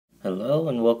Hello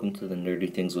and welcome to the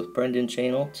Nerdy Things with Brendan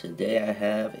channel. Today I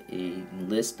have a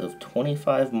list of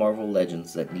 25 Marvel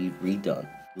Legends that need redone.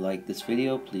 If you like this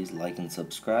video, please like and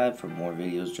subscribe for more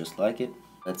videos just like it.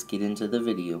 Let's get into the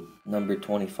video. Number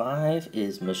 25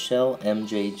 is Michelle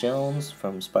MJ Jones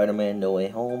from Spider-Man No Way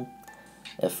Home.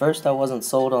 At first I wasn't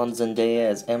sold on Zendaya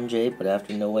as MJ, but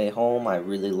after No Way Home I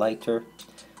really liked her.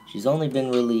 She's only been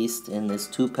released in this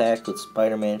 2-pack with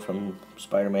Spider-Man from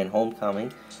Spider-Man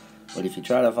Homecoming. But if you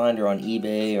try to find her on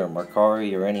eBay or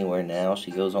Mercari or anywhere now, she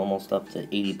goes almost up to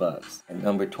 80 bucks. At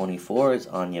number 24 is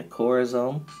Anya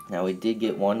Corazon. Now we did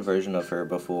get one version of her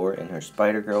before in her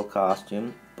Spider-Girl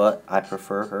costume, but I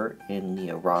prefer her in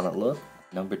the Arana look.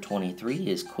 Number 23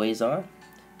 is Quasar.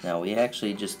 Now we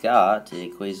actually just got a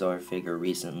Quasar figure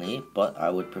recently, but I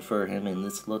would prefer him in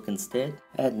this look instead.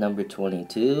 At number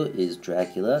 22 is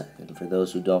Dracula, and for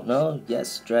those who don't know,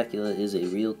 yes, Dracula is a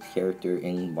real character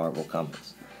in Marvel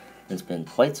Comics. It's been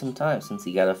quite some time since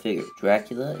he got a figure.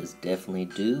 Dracula is definitely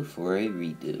due for a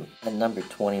redo. At number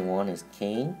 21 is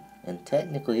Kane, and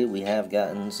technically we have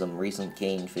gotten some recent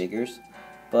Kane figures,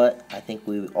 but I think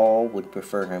we all would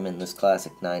prefer him in this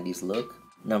classic 90s look.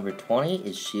 Number 20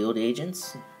 is S.H.I.E.L.D.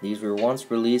 Agents. These were once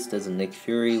released as a Nick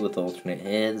Fury with alternate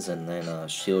heads and then a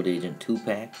S.H.I.E.L.D. Agent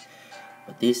 2-pack.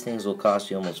 But these things will cost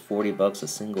you almost 40 bucks a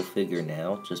single figure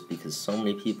now, just because so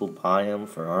many people buy them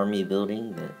for army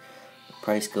building that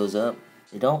price goes up.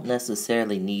 They don't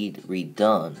necessarily need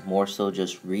redone, more so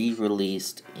just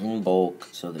re-released in bulk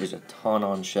so there's a ton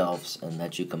on shelves and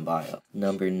that you can buy up.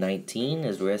 Number 19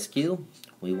 is Rescue.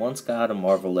 We once got a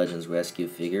Marvel Legends Rescue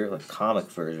figure, a comic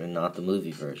version, not the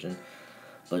movie version,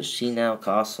 but she now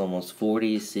costs almost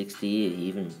 40, 60,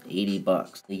 even 80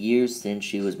 bucks. The years since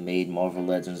she was made, Marvel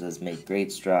Legends has made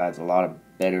great strides, a lot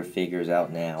of better figures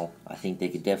out now. I think they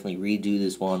could definitely redo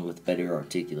this one with better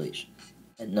articulation.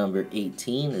 At number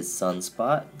 18 is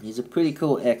Sunspot. He's a pretty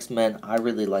cool X-Men. I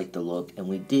really like the look, and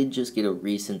we did just get a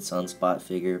recent Sunspot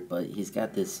figure, but he's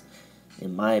got this,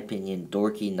 in my opinion,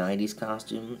 dorky 90s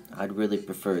costume. I'd really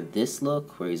prefer this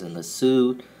look, where he's in the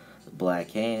suit, the black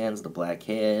hands, the black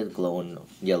head, glowing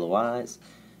yellow eyes.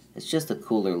 It's just a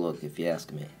cooler look, if you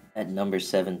ask me. At number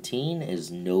 17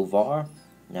 is Novar.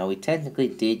 Now, we technically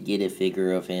did get a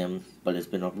figure of him, but it's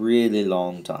been a really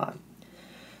long time.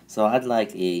 So I'd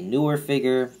like a newer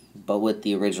figure, but with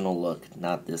the original look,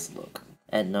 not this look.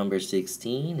 At number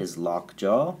 16 is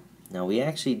Lockjaw. Now we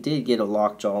actually did get a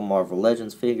Lockjaw Marvel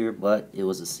Legends figure, but it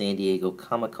was a San Diego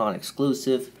Comic-Con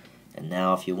exclusive. And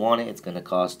now if you want it, it's going to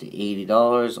cost you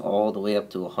 $80 all the way up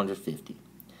to $150.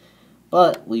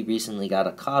 But we recently got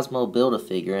a Cosmo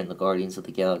Build-A-Figure in the Guardians of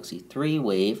the Galaxy 3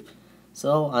 wave.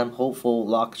 So I'm hopeful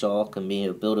Lockjaw can be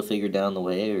a Build-A-Figure down the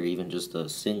way, or even just a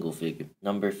single figure.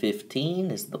 Number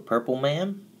 15 is the Purple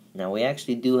Man. Now we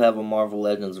actually do have a Marvel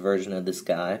Legends version of this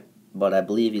guy, but I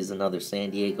believe he's another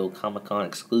San Diego Comic-Con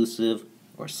exclusive,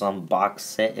 or some box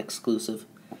set exclusive.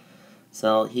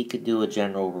 So he could do a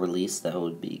general release, that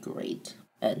would be great.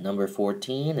 At number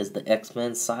 14 is the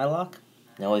X-Men Psylocke.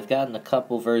 Now we've gotten a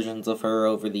couple versions of her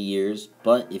over the years,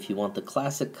 but if you want the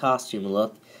classic costume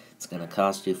look, it's going to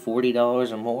cost you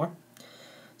 $40 or more.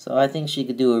 So I think she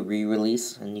could do a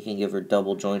re-release, and you can give her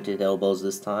double jointed elbows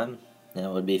this time.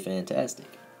 That would be fantastic.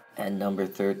 At number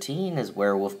 13 is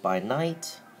Werewolf by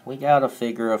Night. We got a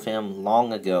figure of him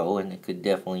long ago, and it could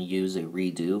definitely use a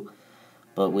redo.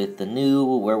 But with the new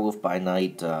Werewolf by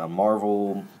Night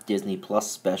Marvel Disney Plus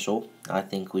special, I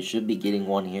think we should be getting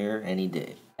one here any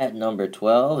day. At number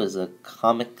 12 is a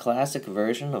comic classic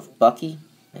version of Bucky.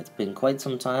 It's been quite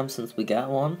some time since we got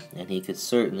one, and he could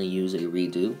certainly use a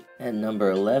redo. At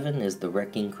number 11 is the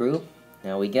Wrecking Crew.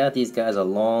 Now, we got these guys a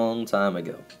long time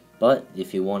ago, but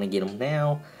if you want to get them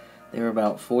now, they're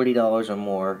about $40 or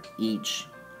more each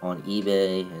on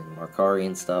eBay and Mercari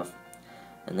and stuff,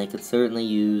 and they could certainly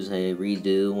use a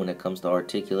redo when it comes to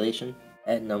articulation.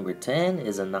 At number 10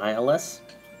 is Annihilus.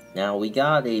 Now, we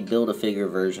got a Build-A-Figure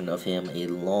version of him a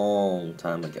long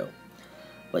time ago,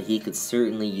 but he could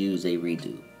certainly use a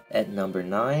redo. At number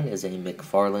 9 is a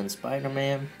McFarlane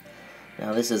Spider-Man.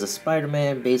 Now this is a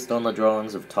Spider-Man based on the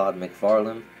drawings of Todd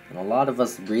McFarlane, and a lot of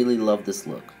us really love this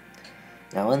look.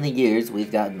 Now in the years,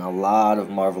 we've gotten a lot of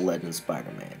Marvel Legends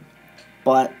Spider-Man,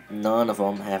 but none of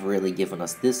them have really given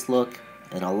us this look,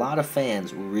 and a lot of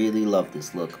fans really love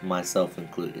this look, myself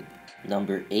included.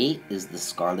 Number 8 is the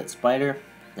Scarlet Spider.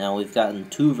 Now we've gotten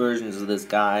two versions of this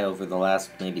guy over the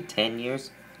last maybe 10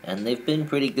 years, and they've been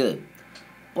pretty good.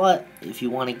 But if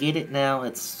you want to get it now,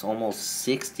 it's almost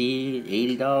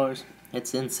 $60, $80.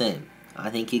 It's insane. I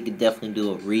think he could definitely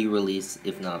do a re-release,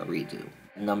 if not a redo.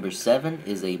 Number 7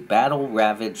 is a Battle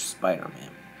Ravaged Spider-Man.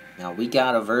 Now, we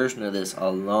got a version of this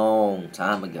a long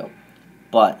time ago,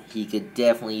 but he could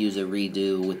definitely use a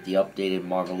redo with the updated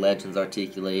Marvel Legends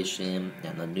articulation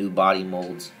and the new body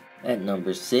molds. At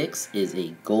number 6 is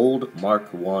a gold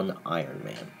Mark 1 Iron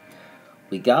Man.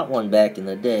 We got one back in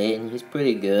the day, and he's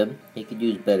pretty good. He could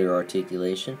use better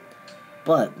articulation.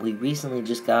 But we recently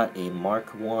just got a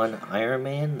Mark 1 Iron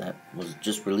Man that was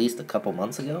just released a couple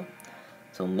months ago.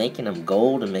 So making him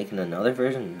gold and making another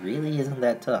version really isn't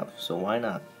that tough, so why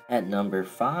not? At number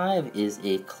 5 is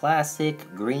a classic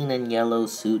green and yellow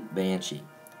suit Banshee.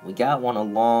 We got one a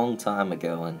long time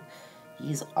ago, and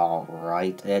he's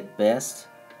alright at best.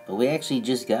 But we actually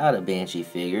just got a Banshee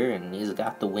figure, and he's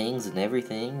got the wings and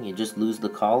everything. You just lose the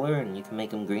collar, and you can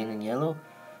make him green and yellow.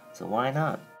 So why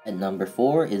not? At number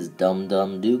 4 is Dum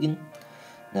Dum Dugan.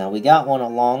 Now, we got one a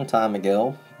long time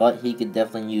ago, but he could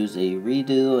definitely use a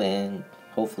redo and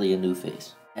hopefully a new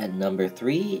face. At number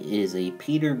 3 is a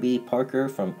Peter B. Parker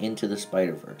from Into the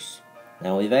Spider-Verse.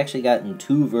 Now, we've actually gotten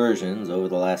 2 versions over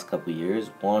the last couple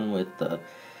years. One with the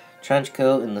trench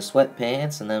coat and the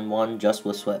sweatpants, and then one just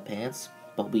with sweatpants.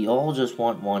 But we all just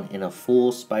want one in a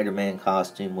full Spider-Man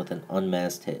costume with an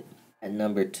unmasked head. At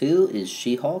number 2 is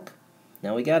She-Hulk.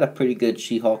 Now, we got a pretty good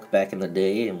She-Hulk back in the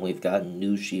day, and we've gotten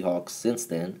new She-Hulks since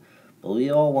then. But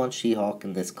we all want She-Hulk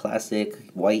in this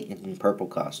classic white and purple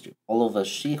costume. All of us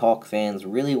She-Hulk fans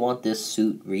really want this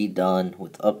suit redone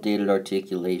with updated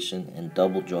articulation and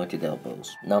double jointed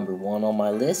elbows. Number 1 on my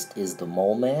list is the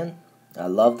Mole Man. I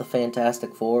love the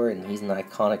Fantastic Four, and he's an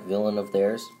iconic villain of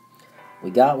theirs. We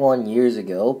got one years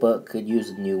ago, but could use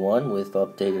a new one with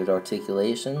updated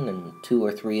articulation and 2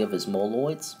 or 3 of his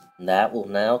moloids. That will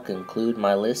now conclude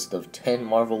my list of 10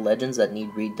 Marvel Legends that need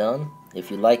redone. If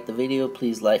you liked the video,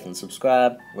 please like and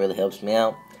subscribe. It really helps me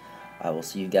out. I will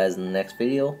see you guys in the next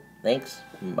video. Thanks.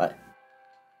 Bye.